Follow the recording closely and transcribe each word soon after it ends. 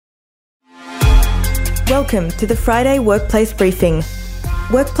Welcome to the Friday Workplace Briefing.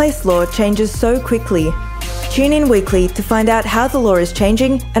 Workplace law changes so quickly. Tune in weekly to find out how the law is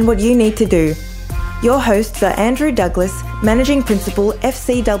changing and what you need to do. Your hosts are Andrew Douglas, Managing Principal,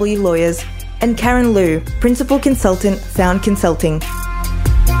 FCW Lawyers, and Karen Liu, Principal Consultant, Found Consulting.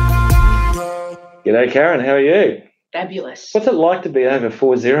 G'day, Karen. How are you? Fabulous. What's it like to be over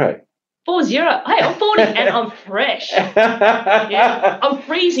 4-0? 4-0. Hey, I'm 40 and I'm fresh. Yeah, I'm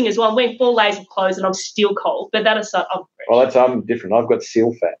freezing as well. I'm wearing 4 layers of clothes and I'm still cold. But that aside, I'm fresh. Well, I'm different. I've got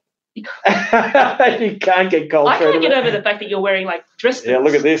seal fat. You can't get cold. I can't get over the fact that you're wearing like dress boots. Yeah,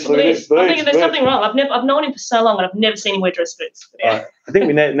 look at this. Look at this. I'm thinking there's something wrong. I've known him for so long and I've never seen him wear dress boots. Yeah. I think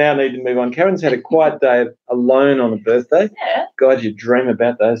we now need to move on. Karen's had a quiet day alone on a birthday. Yeah. God, you dream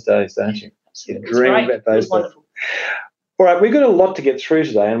about those days, don't you? Absolutely. You dream about those days. Wonderful. All right, we've got a lot to get through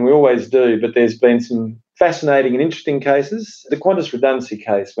today, and we always do, but there's been some fascinating and interesting cases. The Qantas redundancy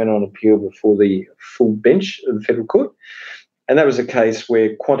case went on appeal before the full bench of the Federal Court, and that was a case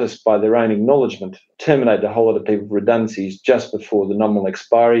where Qantas, by their own acknowledgement, terminated a whole lot of people's redundancies just before the nominal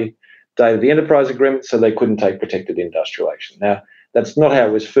expiry date of the enterprise agreement, so they couldn't take protected industrial action. Now, that's not how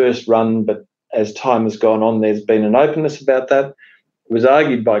it was first run, but as time has gone on, there's been an openness about that. It was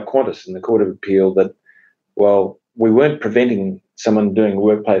argued by Qantas in the Court of Appeal that, well, we weren't preventing someone doing a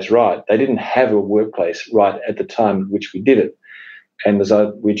workplace right. They didn't have a workplace right at the time at which we did it. And as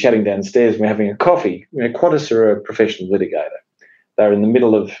we were chatting downstairs, we were having a coffee. Qantas are a professional litigator. They're in the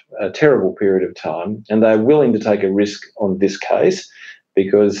middle of a terrible period of time, and they're willing to take a risk on this case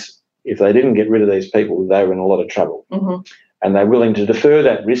because if they didn't get rid of these people, they were in a lot of trouble. Mm-hmm. And they're willing to defer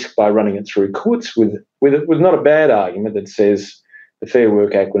that risk by running it through courts with not a bad argument that says the Fair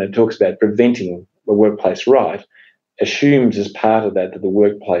Work Act, when it talks about preventing a workplace right, assumes as part of that the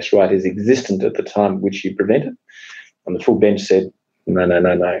workplace right is existent at the time at which you prevent it. And the full bench said,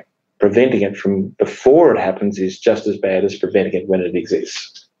 no. Preventing it from before it happens is just as bad as preventing it when it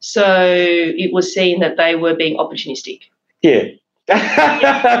exists. So it was seen that they were being opportunistic. Yeah.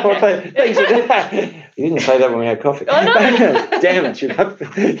 Well, thanks. You didn't say that when we had coffee. Oh, no. Damn it,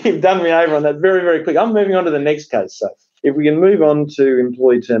 you've done me over on that very, very quick. I'm moving on to the next case. So if we can move on to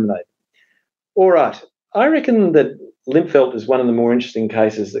employee terminated. All right. I reckon that Lindfelt is one of the more interesting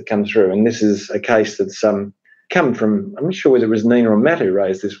cases that come through, and this is a case that's come from, I'm not sure whether it was Nina or Matt who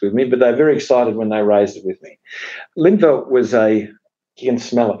raised this with me, but they're very excited when they raised it with me. Lindfelt was you can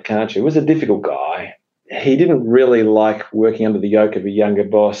smell it, can't you? He was a difficult guy. He didn't really like working under the yoke of a younger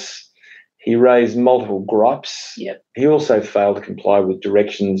boss. He raised multiple gripes. Yep. He also failed to comply with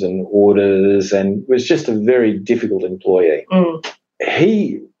directions and orders and was just a very difficult employee. Mm.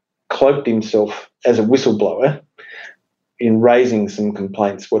 He cloaked himself as a whistleblower in raising some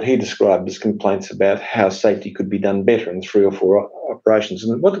complaints, what he described as complaints about how safety could be done better in 3 or 4 operations.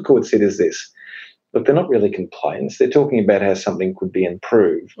 And what the court said is this: look, they're not really complaints. They're talking about how something could be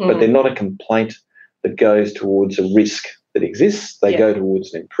improved, but they're not a complaint that goes towards a risk that exists. They go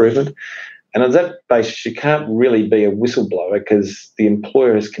towards an improvement. And on that basis, you can't really be a whistleblower because the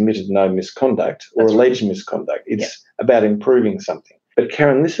employer has committed no misconduct or alleged misconduct. It's about improving something. But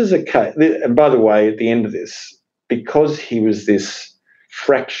Karen, this is a case, and by the way, at the end of this, because he was this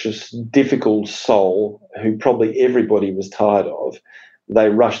fractious, difficult soul who probably everybody was tired of, they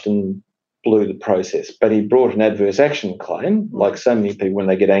rushed and blew the process. But he brought an adverse action claim, like so many people when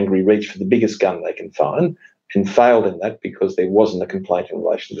they get angry reach for the biggest gun they can find, and failed in that because there wasn't a complaint in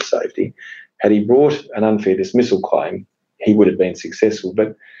relation to safety. Had he brought an unfair dismissal claim, he would have been successful.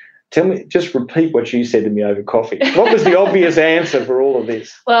 But tell me, just repeat what you said to me over coffee. What was the obvious answer for all of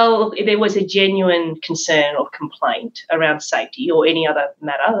this? Well, there was a genuine concern or complaint around safety or any other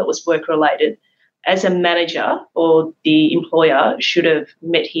matter that was work-related. As a manager or the employer should have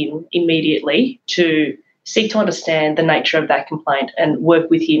met him immediately to seek to understand the nature of that complaint and work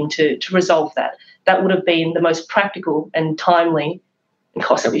with him to resolve that. That would have been the most practical and timely and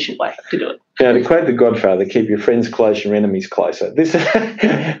cost-efficient way to do it. Now, to quote The Godfather, keep your friends close, your enemies closer. This,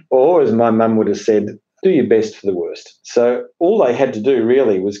 or as my mum would have said, do your best for the worst. So all they had to do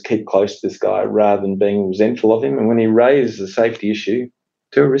really was keep close to this guy rather than being resentful of him. And when he raised the safety issue,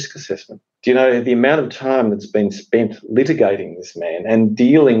 do a risk assessment. Do you know the amount of time that's been spent litigating this man and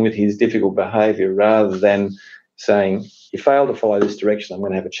dealing with his difficult behaviour rather than saying, you failed to follow this direction, I'm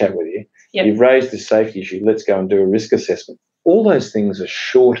going to have a chat with you. Yep. You've raised this safety issue, let's go and do a risk assessment. All those things are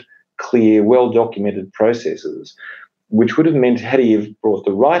short, clear, well-documented processes, which would have meant had he have brought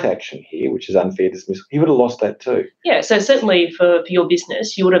the right action here, which is unfair dismissal, he would have lost that too. Yeah, so certainly for your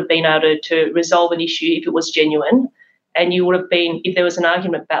business, you would have been able to resolve an issue if it was genuine, and you would have been, if there was an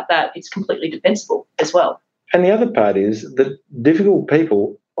argument about that, it's completely defensible as well. And the other part is that difficult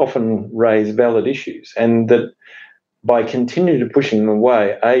people often raise valid issues, and that by continuing to pushing them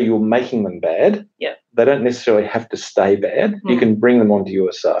away, you're making them bad. Yeah. They don't necessarily have to stay bad. You can bring them onto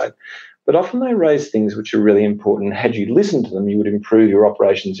your side. But often they raise things which are really important. Had you listened to them, you would improve your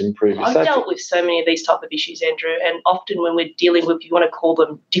operations, improve your safety. I've dealt with so many of these type of issues, Andrew, and often when we're dealing with, you want to call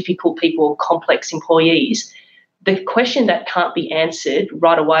them difficult people or complex employees, the question that can't be answered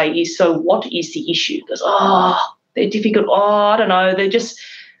right away is, so what is the issue? Because, they're difficult. I don't know. They're just...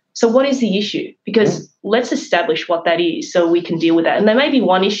 So what is the issue? Because let's establish what that is so we can deal with that. And there may be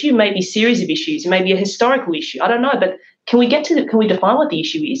one issue, maybe a series of issues, maybe a historical issue. I don't know, but can we define what the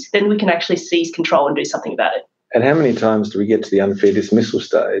issue is? Then we can actually seize control and do something about it. And how many times do we get to the unfair dismissal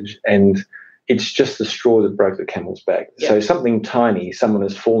stage and it's just the straw that broke the camel's back? Yep. So something tiny, someone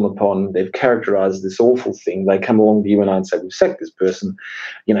has fallen upon, they've characterised this awful thing, they come along to you and I and say, we've sacked this person,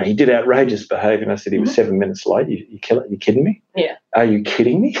 he did outrageous behaviour. And I said, he was 7 minutes late. You kidding me? Yeah. Are you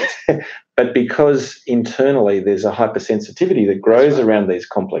kidding me? But because internally there's a hypersensitivity that grows around these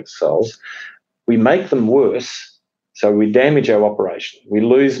complex souls, we make them worse. So we damage our operation, we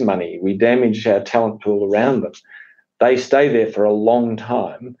lose money, we damage our talent pool around them. They stay there for a long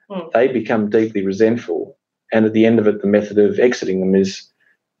time. They become deeply resentful. And at the end of it, the method of exiting them is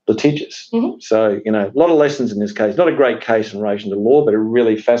litigious. So, a lot of lessons in this case. Not a great case in relation to law, but a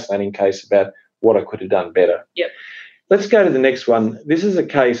really fascinating case about what I could have done better. Yep. Let's go to the next one. This is a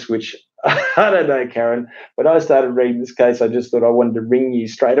case which, I don't know, Karen, when I started reading this case, I just thought I wanted to ring you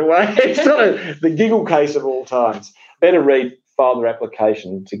straight away. It's not the giggle case of all times. Better Read filed their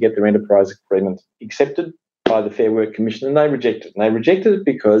application to get their enterprise agreement accepted by the Fair Work Commission, and they rejected it. And they rejected it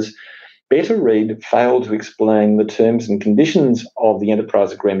because Better Read failed to explain the terms and conditions of the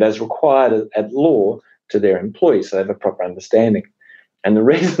enterprise agreement as required at law to their employees, so they have a proper understanding. And the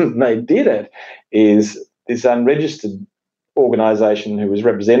reason they did it is this unregistered organisation who was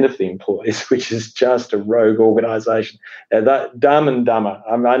representative of the employees, which is just a rogue organisation. They're dumb and dumber.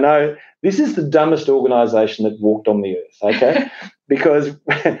 I know this is the dumbest organisation that walked on the earth, okay? Because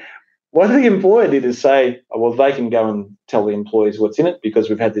what the employer did is say, well, they can go and tell the employees what's in it because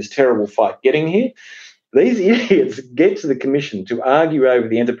we've had this terrible fight getting here. These idiots get to the commission to argue over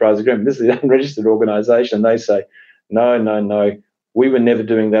the enterprise agreement. This is an unregistered organisation, and they say, no, we were never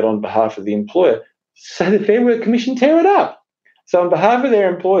doing that on behalf of the employer. So the Fair Work Commission tear it up. So on behalf of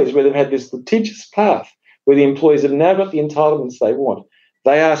their employees, where they've had this litigious path, where the employees have now got the entitlements they want,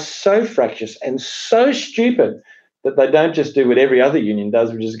 they are so fractious and so stupid that they don't just do what every other union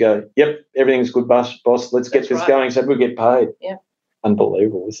does, which is go, yep, everything's good, boss, let's get this going so we'll get paid. Yeah.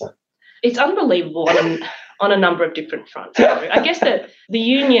 Unbelievable, isn't it? It's unbelievable on a number of different fronts. I guess that the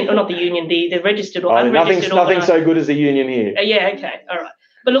union, or not the union, the registered or unregistered... Nothing so good as a union here. Yeah, okay, all right.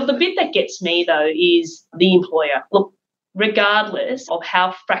 But look, the bit that gets me, though, is the employer. Look, regardless of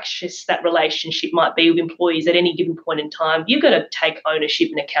how fractious that relationship might be with employees at any given point in time, you've got to take ownership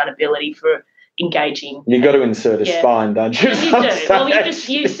and accountability for engaging. You've got to insert a spine, don't you? You do. Well,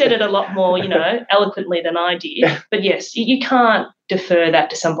 you said it a lot more, eloquently than I did. But yes, you can't defer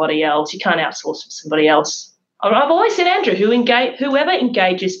that to somebody else. You can't outsource to somebody else. I've always said, Andrew, whoever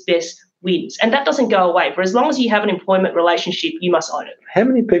engages best wins, and that doesn't go away. For as long as you have an employment relationship, you must own it. How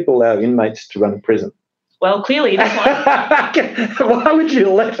many people allow inmates to run a prison? Well, clearly that's Why would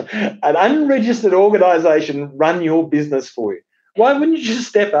you let an unregistered organisation run your business for you? Why wouldn't you just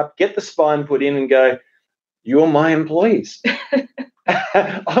step up, get the spine put in and go, you're my employees.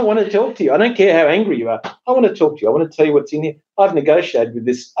 I want to talk to you. I don't care how angry you are. I want to talk to you. I want to tell you what's in here. I've negotiated with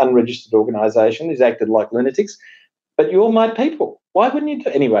this unregistered organisation who's acted like lunatics, but you're my people. Why wouldn't you do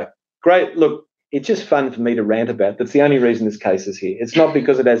it? Anyway, great. Look, it's just fun for me to rant about. That's the only reason this case is here. It's not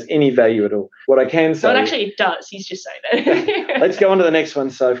because it has any value at all. What I can say... Well, actually, it does. He's just saying that. Let's go on to the next one,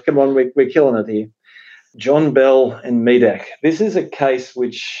 Soph. Come on, we're killing it here. John Bell and Medak. This is a case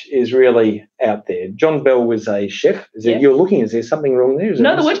which is really out there. John Bell was a chef. You're looking, is there something wrong there?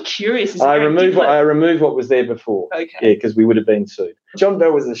 No, the word curious is I removed what was there before. Okay. Yeah, because we would have been sued. John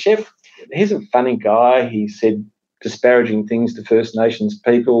Bell was a chef. He's a funny guy. He said disparaging things to First Nations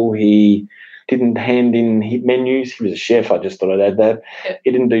people. He didn't hand in menus. He was a chef. I just thought I'd add that. Yeah.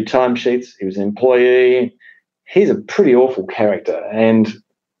 He didn't do timesheets. He was an employee. He's a pretty awful character, and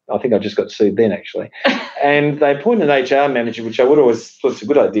I think I just got sued then, actually. And they appointed an HR manager, which I would always thought it's a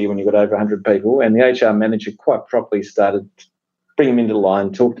good idea when you've got over 100 people, and the HR manager quite properly started to bring him into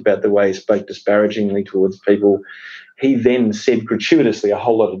line, talked about the way he spoke disparagingly towards people. He then said gratuitously a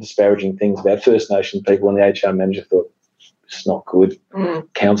whole lot of disparaging things about First Nation people, and the HR manager thought, it's not good,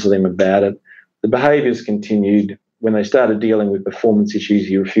 counselled him about it. The behaviours continued. When they started dealing with performance issues,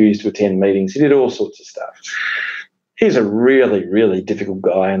 he refused to attend meetings. He did all sorts of stuff. He's a really, really difficult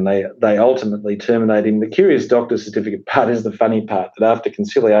guy, and they ultimately terminate him. The curious doctor certificate part is the funny part, that after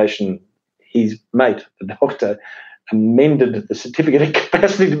conciliation, his mate, the doctor, amended the certificate of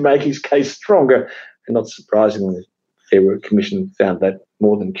capacity to make his case stronger. And not surprisingly, the Fair Work Commission found that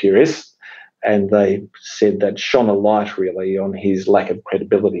more than curious, and they said that shone a light really on his lack of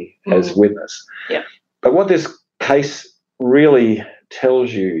credibility as witness. Yeah. But what this case really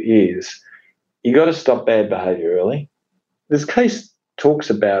tells you is you got to stop bad behaviour early. This case talks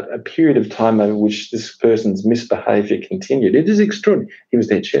about a period of time over which this person's misbehaviour continued. It is extraordinary. He was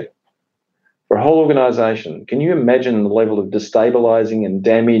their chef for a whole organisation. Can you imagine the level of destabilising and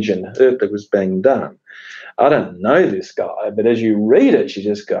damage and hurt that was being done? I don't know this guy, but as you read it, you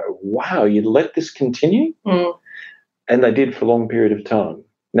just go, wow, you'd let this continue? And they did for a long period of time.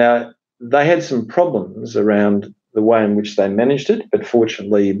 Now, they had some problems around the way in which they managed it, but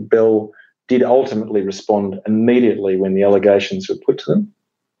fortunately, Bell did ultimately respond immediately when the allegations were put to them.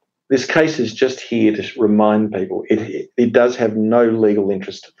 This case is just here to remind people it does have no legal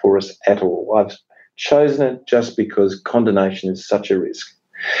interest for us at all. I've chosen it just because condemnation is such a risk.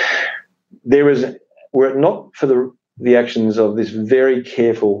 Were it not for the actions of this very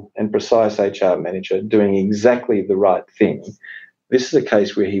careful and precise HR manager doing exactly the right thing, this is a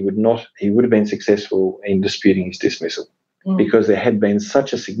case where he would have been successful in disputing his dismissal. Because there had been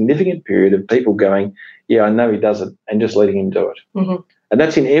such a significant period of people going, yeah, I know he does it, and just letting him do it. And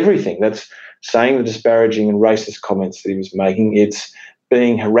that's in everything. That's saying the disparaging and racist comments that he was making. It's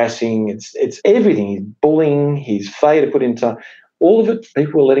being harassing. It's everything. He's bullying. He's failure to put in time. All of it,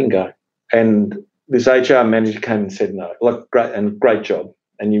 people were letting go. And this HR manager came and said no. Look, great job.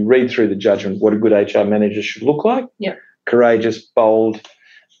 And you read through the judgment what a good HR manager should look like. Yeah. Courageous, bold,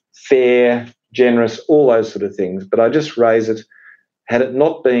 fair, generous, all those sort of things. But I just raise it, had it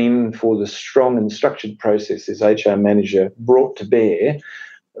not been for the strong and structured process this HR manager brought to bear,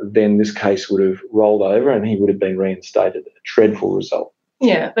 then this case would have rolled over and he would have been reinstated. A dreadful result.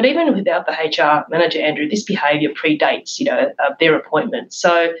 Yeah, but even without the HR manager, Andrew, this behaviour predates, their appointment.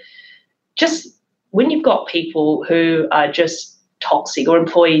 So just when you've got people who are just toxic or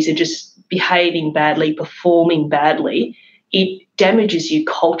employees are just behaving badly, performing badly, it damages you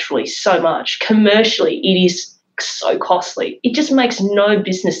culturally so much. Commercially, it is so costly. It just makes no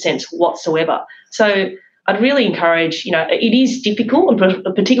business sense whatsoever. So I'd really encourage, it is difficult,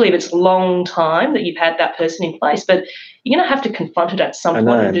 particularly if it's a long time that you've had that person in place, but you're going to have to confront it at some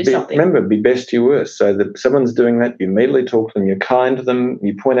point and do something. Remember, be best to your worst. So that someone's doing that, you immediately talk to them, you're kind to them,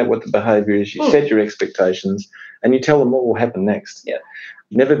 you point out what the behaviour is, you set your expectations, and you tell them what will happen next. Yeah.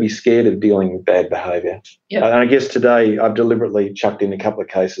 Never be scared of dealing with bad behaviour. Yep. And I guess today I've deliberately chucked in a couple of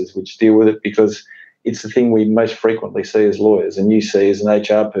cases which deal with it because it's the thing we most frequently see as lawyers and you see as an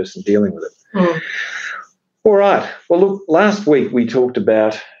HR person dealing with it. All right. Well, look, last week we talked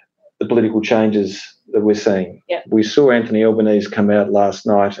about the political changes that we're seeing. Yep. We saw Anthony Albanese come out last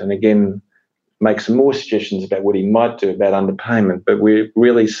night and again make some more suggestions about what he might do about underpayment, but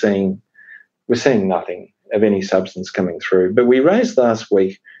we're seeing nothing of any substance coming through. But we raised last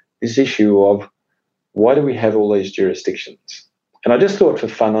week this issue of why do we have all these jurisdictions? And I just thought for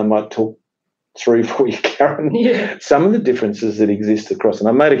fun I might talk through for you, Karen, some of the differences that exist across. And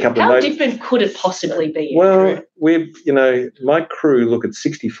I made a couple of notes. How different could it possibly be? Well, my crew look at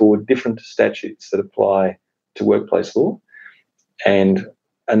 64 different statutes that apply to workplace law and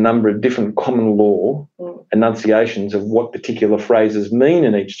a number of different common law enunciations of what particular phrases mean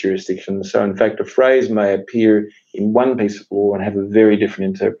in each jurisdiction. So, in fact, a phrase may appear in one piece of law and have a very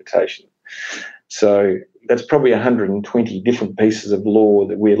different interpretation. So that's probably 120 different pieces of law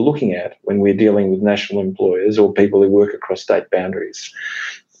that we're looking at when we're dealing with national employers or people who work across state boundaries.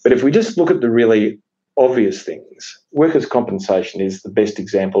 But if we just look at the really obvious things, workers' compensation is the best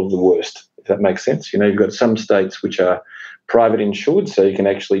example of the worst, if that makes sense. You've got some states which are private insured, so you can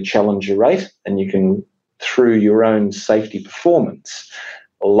actually challenge your rate and you can, through your own safety performance,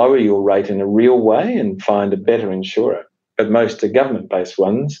 lower your rate in a real way and find a better insurer. But most are government-based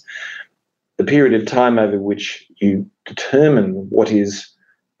ones. The period of time over which you determine what is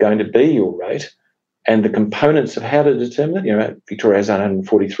going to be your rate and the components of how to determine it, Victoria has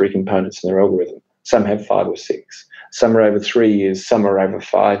 143 components in their algorithm. Some have 5 or 6. Some are over 3 years, some are over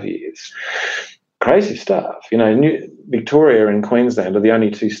 5 years. Crazy stuff. Victoria and Queensland are the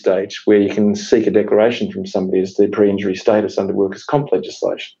only 2 states where you can seek a declaration from somebody as to their pre-injury status under workers' comp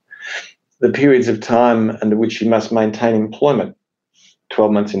legislation. The periods of time under which you must maintain employment,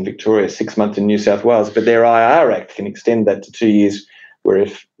 12 months in Victoria, 6 months in New South Wales, but their IR Act can extend that to 2 years where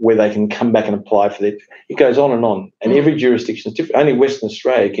they can come back and apply for that. It goes on. And every jurisdiction is different. Only Western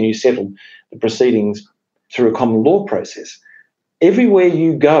Australia can you settle the proceedings through a common law process. Everywhere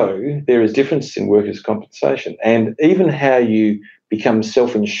you go, there is differences in workers' compensation, and even how you become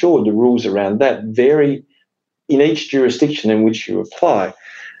self-insured, the rules around that vary in each jurisdiction in which you apply.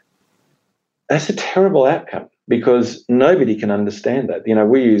 That's a terrible outcome because nobody can understand that.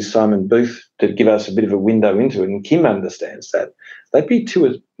 We use Simon Booth to give us a bit of a window into it, and Kim understands that. They'd be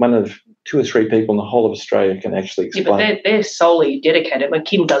one of two or three people in the whole of Australia can actually explain. Yeah, but they're solely dedicated.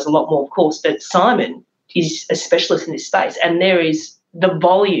 Kim does a lot more, of course, but Simon is a specialist in this space, and there is the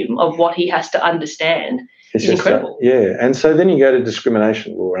volume of what he has to understand is incredible. And so then you go to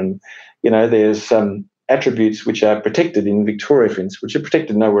discrimination law, and there's attributes which are protected in Victoria, for instance, which are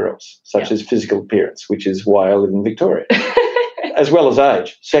protected nowhere else, such as physical appearance, which is why I live in Victoria, as well as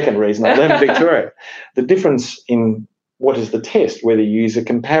age. Second reason I live in Victoria. The difference in what is the test, whether you use a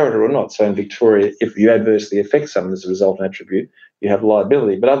comparator or not. So in Victoria, if you adversely affect someone as a result of an attribute, you have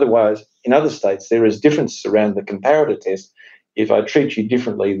liability. But otherwise, in other states, there is differences around the comparator test. If I treat you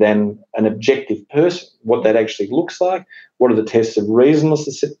differently than an objective person, what that actually looks like, what are the tests of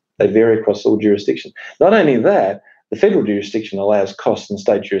reasonableness, they vary across all jurisdictions. Not only that, the federal jurisdiction allows costs and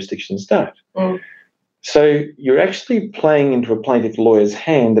state jurisdictions don't. So you're actually playing into a plaintiff lawyer's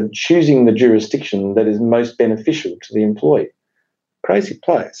hand of choosing the jurisdiction that is most beneficial to the employee. Crazy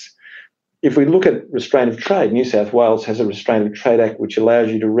place. If we look at restraint of trade, New South Wales has a Restraint of Trade Act which allows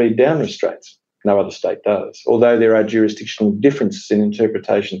you to read down restraints. No other state does. Although there are jurisdictional differences in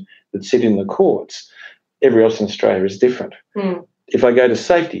interpretation that sit in the courts, everywhere else in Australia is different. If I go to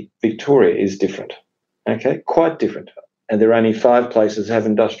safety, Victoria is different, quite different. And there are only 5 places that have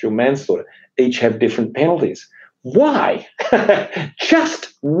industrial manslaughter. Each have different penalties. Why?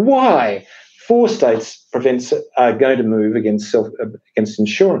 Just why? 4 states are going to move against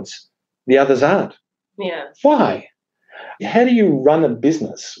insurance. The others aren't. Yeah. Why? How do you run a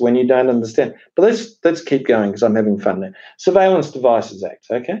business when you don't understand? But let's keep going because I'm having fun now. Surveillance Devices Act,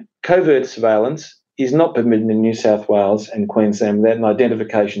 Covert surveillance is not permitted in New South Wales and Queensland without an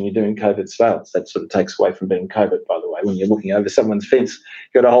identification you're doing covert surveillance. That sort of takes away from being covert, by the way. When you're looking over someone's fence,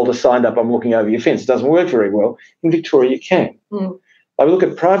 you've got to hold a sign up, I'm looking over your fence. It doesn't work very well. In Victoria, you can. I look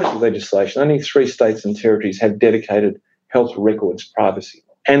at privacy legislation. Only 3 states and territories have dedicated health records privacy.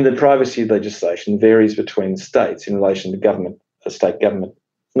 And the privacy legislation varies between states in relation to government, state government,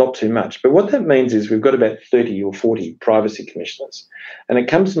 not too much. But what that means is we've got about 30 or 40 privacy commissioners. And it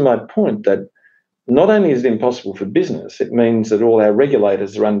comes to my point that not only is it impossible for business, it means that all our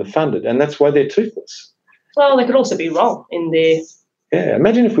regulators are underfunded, and that's why they're toothless. Well, they could also be wrong in their... Yeah,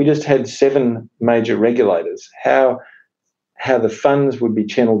 imagine if we just had 7 major regulators, how the funds would be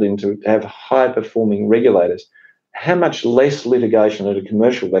channeled into to have high-performing regulators. How much less litigation at a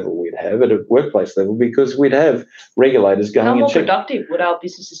commercial level we'd have at a workplace level because we'd have regulators going and checking. How more productive would our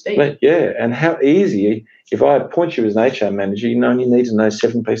businesses be? But, and how easy, if I appoint you as an HR manager, you only need to know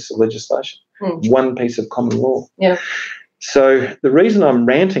 7 pieces of legislation, 1 piece of common law. Yeah. So the reason I'm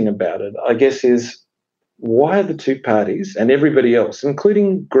ranting about it, I guess, is why are the 2 parties and everybody else,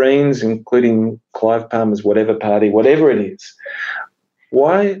 including Greens, including Clive Palmer's whatever party, whatever it is,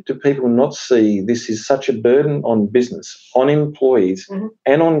 why do people not see this is such a burden on business, on employees,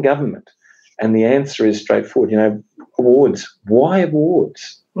 and on government? And the answer is straightforward. Awards. Why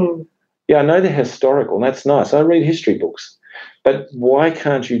awards? Yeah, I know they're historical, and that's nice. I read history books. But why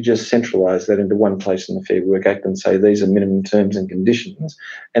can't you just centralise that into one place in the Fair Work Act and say these are minimum terms and conditions?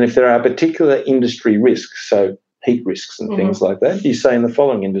 And if there are particular industry risks, so heat risks and things like that, you say in the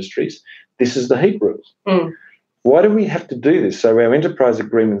following industries, this is the heat rules. Why do we have to do this so our enterprise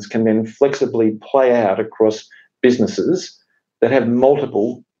agreements can then flexibly play out across businesses that have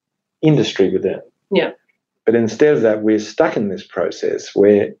multiple industry within? Yeah. But instead of that, we're stuck in this process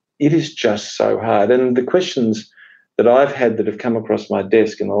where it is just so hard. And the questions that I've had that have come across my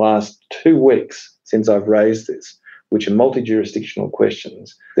desk in the last 2 weeks since I've raised this, which are multi-jurisdictional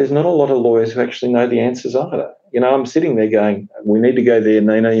questions, there's not a lot of lawyers who actually know the answers either. I'm sitting there going, we need to go there,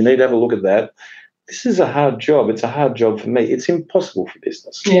 Nina, you need to have a look at that. This is a hard job. It's a hard job for me. It's impossible for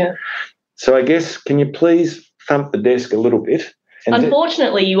business. Yeah. So I guess, can you please thump the desk a little bit?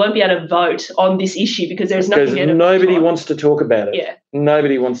 Unfortunately, you won't be able to vote on this issue because there's nothing there to nobody wants to talk about it. Yeah.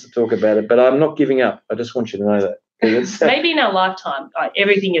 Nobody wants to talk about it, but I'm not giving up. I just want you to know that. Maybe in our lifetime,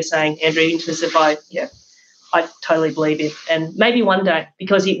 everything you're saying, Andrew, in terms of I totally believe it. And maybe one day,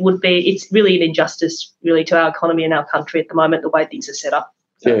 because it's really an injustice really to our economy and our country at the moment, the way things are set up.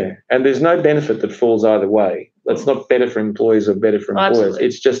 So. Yeah, and there's no benefit that falls either way. It's not better for employees or better for employers. Absolutely.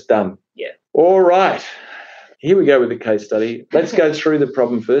 It's just dumb. Yeah. All right. here we go with the case study. Let's go through the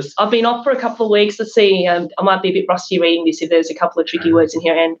problem first. I've been off for a couple of weeks. Let's see. I might be a bit rusty reading this if there's a couple of tricky words in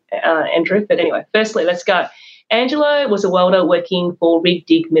here, Andrew. But anyway, firstly, let's go. Angelo was a welder working for Rig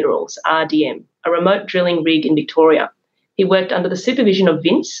Dig Minerals, RDM, a remote drilling rig in Victoria. He worked under the supervision of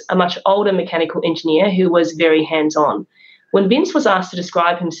Vince, a much older mechanical engineer who was very hands-on. When Vince was asked to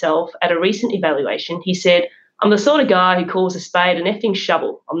describe himself at a recent evaluation, he said, "I'm the sort of guy who calls a spade an effing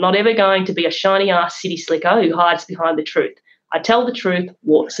shovel. I'm not ever going to be a shiny-ass city slicker who hides behind the truth. I tell the truth,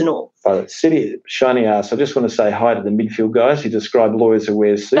 warts and all." City shiny ass. I just want to say hi to the midfield guys who describe lawyers who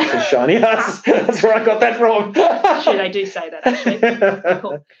wear suits as shiny ass. That's where I got that from. Actually, they do say that, actually.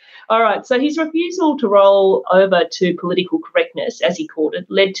 Cool. All right, so his refusal to roll over to political correctness, as he called it,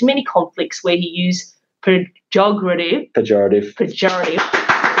 led to many conflicts where he used pejorative,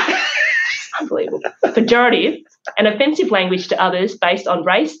 unbelievable, pejorative and offensive language to others based on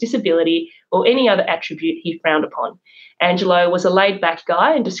race, disability, or any other attribute he frowned upon. Angelo was a laid-back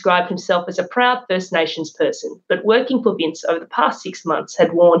guy and described himself as a proud First Nations person, but working for Vince over the past 6 months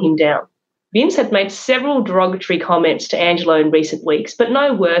had worn him down. Vince had made several derogatory comments to Angelo in recent weeks, but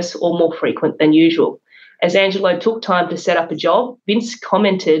no worse or more frequent than usual. As Angelo took time to set up a job, Vince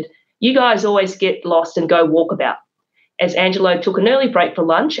commented, "You guys always get lost and go walkabout." As Angelo took an early break for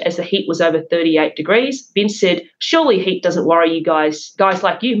lunch as the heat was over 38 degrees, Vince said, "Surely heat doesn't worry you guys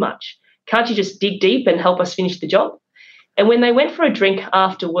like you much. Can't you just dig deep and help us finish the job?" And when they went for a drink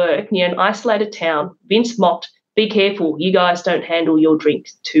after work near an isolated town, Vince mocked, "Be careful, you guys don't handle your drink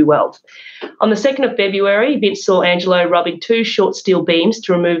too well." On the 2nd of February, Vince saw Angelo rubbing 2 short steel beams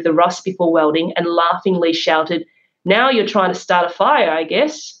to remove the rust before welding and laughingly shouted, "Now you're trying to start a fire, I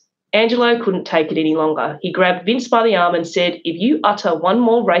guess." Angelo couldn't take it any longer. He grabbed Vince by the arm and said, "If you utter one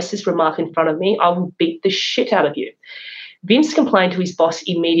more racist remark in front of me, I will beat the shit out of you." Vince complained to his boss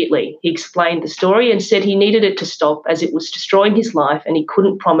immediately. He explained the story and said he needed it to stop as it was destroying his life and he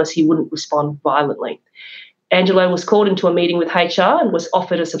couldn't promise he wouldn't respond violently. Angelo was called into a meeting with HR and was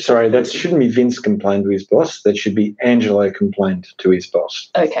offered a support. Sorry, that shouldn't be Vince complained to his boss. That should be Angelo complained to his boss.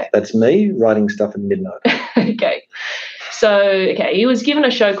 Okay. That's me writing stuff at midnight. Okay. So, he was given a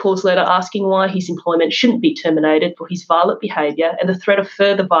show cause letter asking why his employment shouldn't be terminated for his violent behaviour and the threat of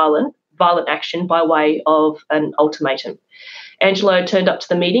further violent action by way of an ultimatum. Angelo turned up to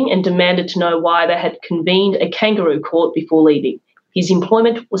the meeting and demanded to know why they had convened a kangaroo court before leaving. His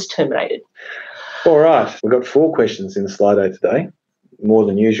employment was terminated. All right, we've got 4 questions in Slido today, more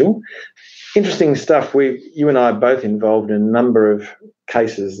than usual. Interesting stuff. You and I are both involved in a number of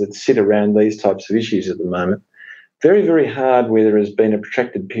cases that sit around these types of issues at the moment. Very, very hard where there has been a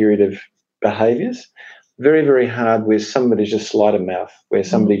protracted period of behaviours. Very, very hard where somebody's just sleight of mouth, where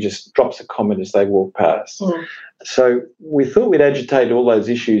somebody just drops a comment as they walk past. So we thought we'd agitate all those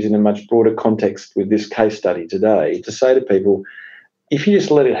issues in a much broader context with this case study today to say to people, if you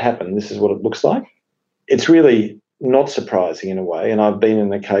just let it happen, this is what it looks like. It's really not surprising in a way, and I've been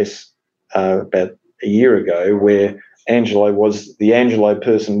in a case about a year ago where Angelo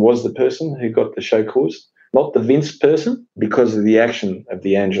person was the person who got the show cause, not the Vince person, because of the action of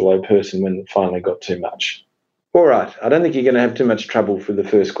the Angelo person when it finally got too much. All right, I don't think you're going to have too much trouble for the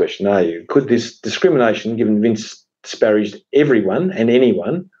first question, are you? Could this discrimination, given Vince disparaged everyone and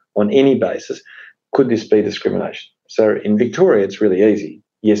anyone on any basis, could this be discrimination? So in Victoria, it's really easy.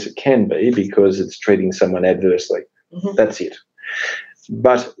 Yes, it can be because it's treating someone adversely. That's it.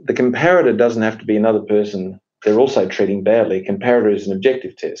 But the comparator doesn't have to be another person they're also treating badly. Comparator is an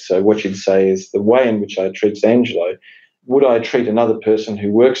objective test. So what you'd say is the way in which I treat Angelo, would I treat another person who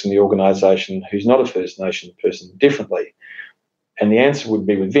works in the organisation who's not a First Nation person differently? And the answer would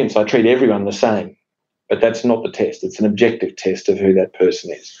be with Vince, I treat everyone the same. But that's not the test. It's an objective test of who that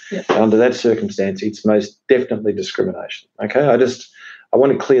person is. Yep. Under that circumstance, it's most definitely discrimination. Okay, I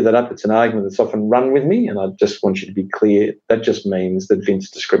want to clear that up. It's an argument that's often run with me, and I just want you to be clear. That just means that Vince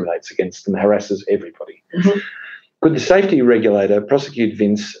discriminates against and harasses everybody. Could the safety regulator prosecute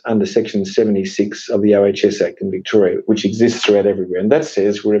Vince under Section 76 of the OHS Act in Victoria, which exists throughout everywhere? And that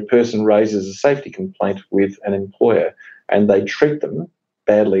says where a person raises a safety complaint with an employer and they treat them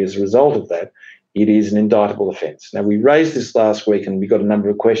badly as a result of that, it is an indictable offence. Now, we raised this last week and we got a number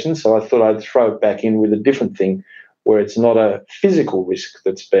of questions, so I thought I'd throw it back in with a different thing where it's not a physical risk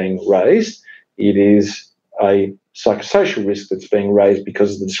that's being raised, it is a psychosocial risk that's being raised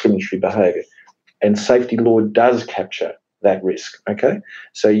because of the discriminatory behaviour. And safety law does capture that risk, okay?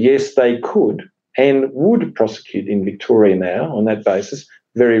 So, yes, they could and would prosecute in Victoria now on that basis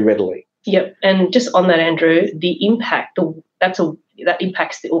very readily. Yep, and just on that, Andrew, the impact, that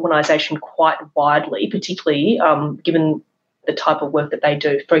impacts the organisation quite widely, particularly given the type of work that they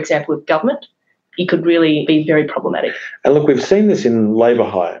do. For example, with government, it could really be very problematic. And look, we've seen this in labour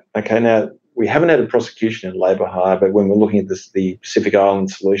hire. Okay, now we haven't had a prosecution in labour hire, but when we're looking at the Pacific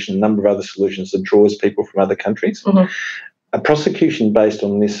Island solution, a number of other solutions that draws people from other countries, a prosecution based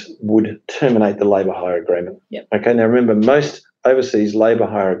on this would terminate the labour hire agreement. Yep. Okay, now remember, most overseas labour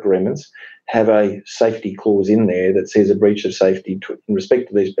hire agreements have a safety clause in there that says a breach of safety in respect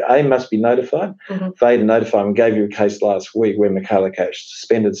to these. A must be notified. Failure to notify. We gave you a case last week where Michaela Cash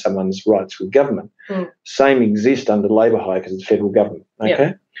suspended someone's rights with government. Same exists under labour hire because it's federal government. Okay.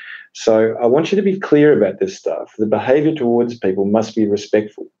 Yep. So I want you to be clear about this stuff. The behaviour towards people must be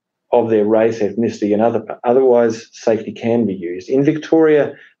respectful of their race, ethnicity, and otherwise safety can be used. In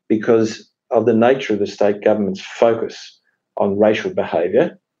Victoria, because of the nature of the state government's focus on racial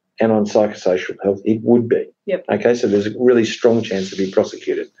behaviour and on psychosocial health, it would be. Yep. Okay, so there's a really strong chance to be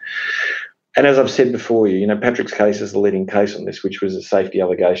prosecuted. And as I've said before, Patrick's case is the leading case on this, which was a safety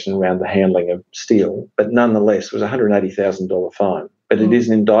allegation around the handling of steel, but nonetheless it was a $180,000 fine. But it is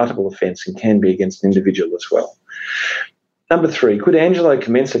an indictable offence and can be against an individual as well. Number 3, could Angelo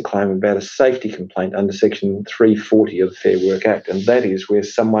commence a claim about a safety complaint under Section 340 of the Fair Work Act? And that is where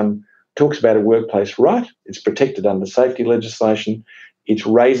someone talks about a workplace right, it's protected under safety legislation, it's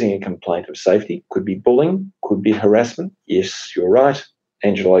raising a complaint of safety, could be bullying, could be harassment. Yes, you're right,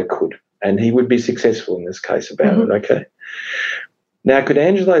 Angelo could. And he would be successful in this case about it, okay? Now, could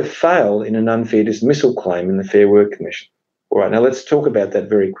Angelo fail in an unfair dismissal claim in the Fair Work Commission? All right, now let's talk about that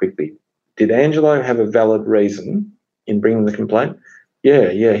very quickly. Did Angelo have a valid reason in bringing the complaint?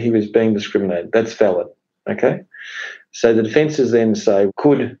 Yeah, he was being discriminated. That's valid, okay? So the defences then say,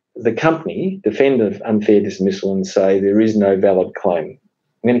 could the company defend an unfair dismissal and say there is no valid claim?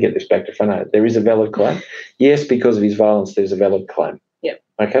 I'm going to get this back to front. There is a valid claim? Yes, because of his violence, there's a valid claim. Yep.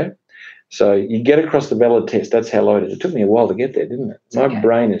 Okay? So you get across the valid test. That's how low it is. It took me a while to get there, didn't it? My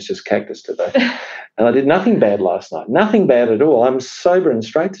brain is just cactus today. And I did nothing bad last night. Nothing bad at all. I'm sober and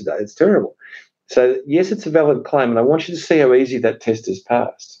straight today. It's terrible. So, yes, it's a valid claim, and I want you to see how easy that test is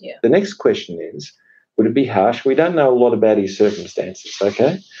passed. Yeah. The next question is, would it be harsh? We don't know a lot about his circumstances,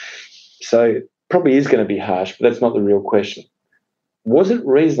 okay? So probably is going to be harsh, but that's not the real question. Was it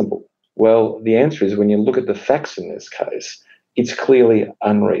reasonable? Well, the answer is when you look at the facts in this case, it's clearly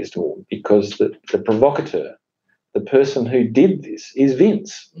unreasonable because the provocateur, the person who did this, is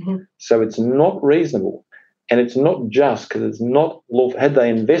Vince. So it's not reasonable. And it's not just because it's not lawful. Had they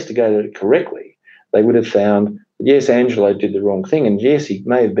investigated it correctly, they would have found, yes, Angelo did the wrong thing, and yes, he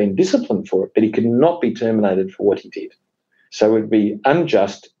may have been disciplined for it, but he could not be terminated for what he did. So it would be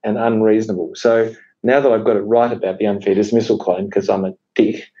unjust and unreasonable. So now that I've got it right about the unfair dismissal claim, because I'm a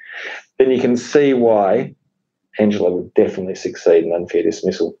dick, then you can see why Angelo would definitely succeed in unfair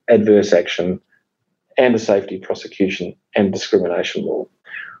dismissal, adverse action, and a safety prosecution and discrimination law.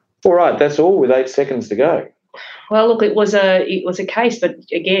 All right, that's all with 8 seconds to go. Well, look, it was a case, but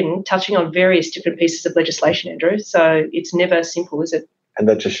again, touching on various different pieces of legislation, Andrew. So it's never simple, is it? And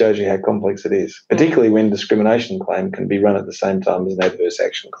that just shows you how complex it is, particularly when discrimination claim can be run at the same time as an adverse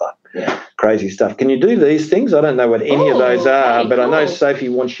action claim. Yeah. Crazy stuff. Can you do these things? I don't know what any of those are, but cool. I know Sophie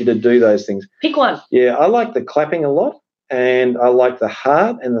wants you to do those things. Pick one. Yeah, I like the clapping a lot, and I like the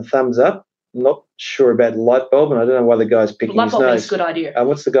heart and the thumbs up. Not sure about light bulb, and I don't know why the guy's picking his nose. Light bulb is a good idea.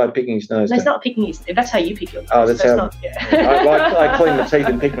 What's the guy picking his nose? No, he's not picking his. That's how you pick your nose. Oh, that's how. Not, I clean my teeth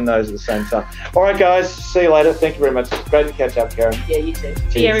and pick my nose at the same time. All right, guys. See you later. Thank you very much. Great to catch up, Karen. Yeah, you too.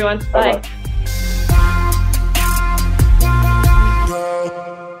 See you, everyone. Bye. Bye-bye.